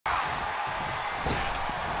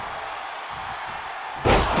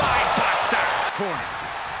corner.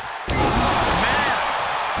 Oh, man.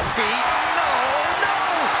 Beat. No, no.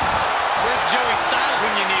 Where's Joey Styles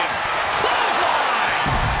when you need him? Clothesline.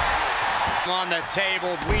 On the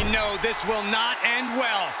table. We know this will not end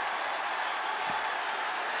well.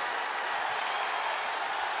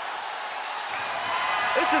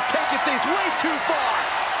 This is taking things way too far.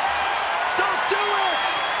 Don't do it.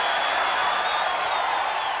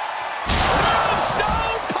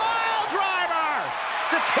 Stone pile driver.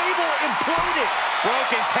 The table imploded.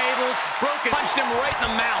 Broken tables, broken. Punched him right in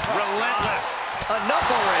the mouth. Relentless. Enough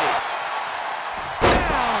already.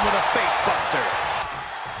 Down with a face buster.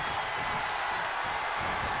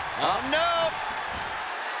 Oh, no.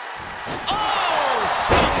 Oh,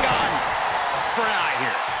 stun gun. For an eye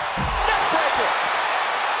here. Neck breaker.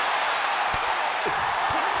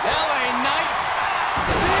 LA Knight.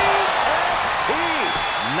 BFT.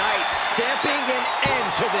 Knight stamping an end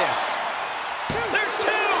to this. There's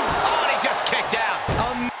two. Oh, and he just kicked out.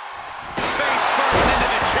 Face first into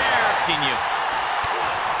the chair. Continue.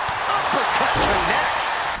 Uppercut connects.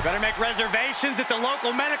 Better make reservations at the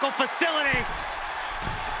local medical facility.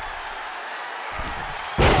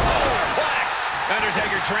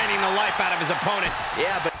 Undertaker training the life out of his opponent.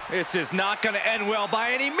 Yeah, but this is not going to end well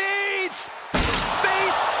by any means.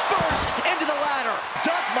 Face first into the ladder.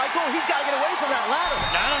 Duck, Michael, he's got to get away from that ladder.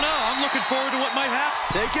 I don't know. I'm looking forward to what might happen.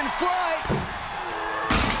 Taking flight.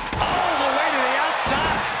 All the way to the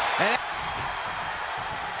outside. And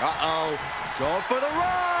uh-oh. Going for the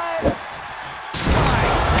ride. My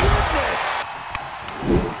goodness.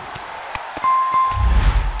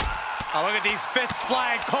 Oh, look at these fists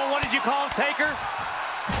flying. Cole, what did you call him, Taker?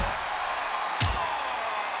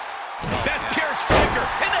 Best pure striker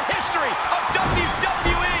in the history of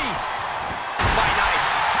WWE. By Knight.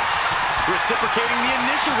 Reciprocating the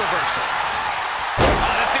initial reversal.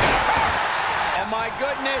 Oh, that's gonna hurt. Oh, my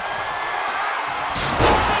goodness.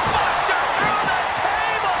 Buster through the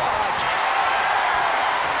table.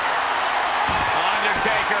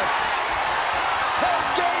 Undertaker.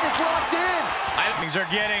 Hell's Gate is locked in. Things are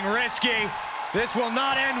getting risky. This will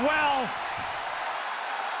not end well.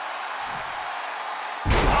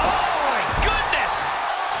 Oh, my goodness!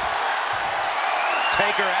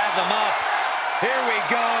 Taker has him up. Here we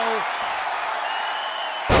go.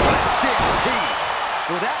 Rest in peace.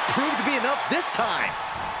 Will that prove to be enough this time?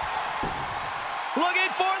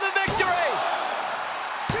 Looking for the victory!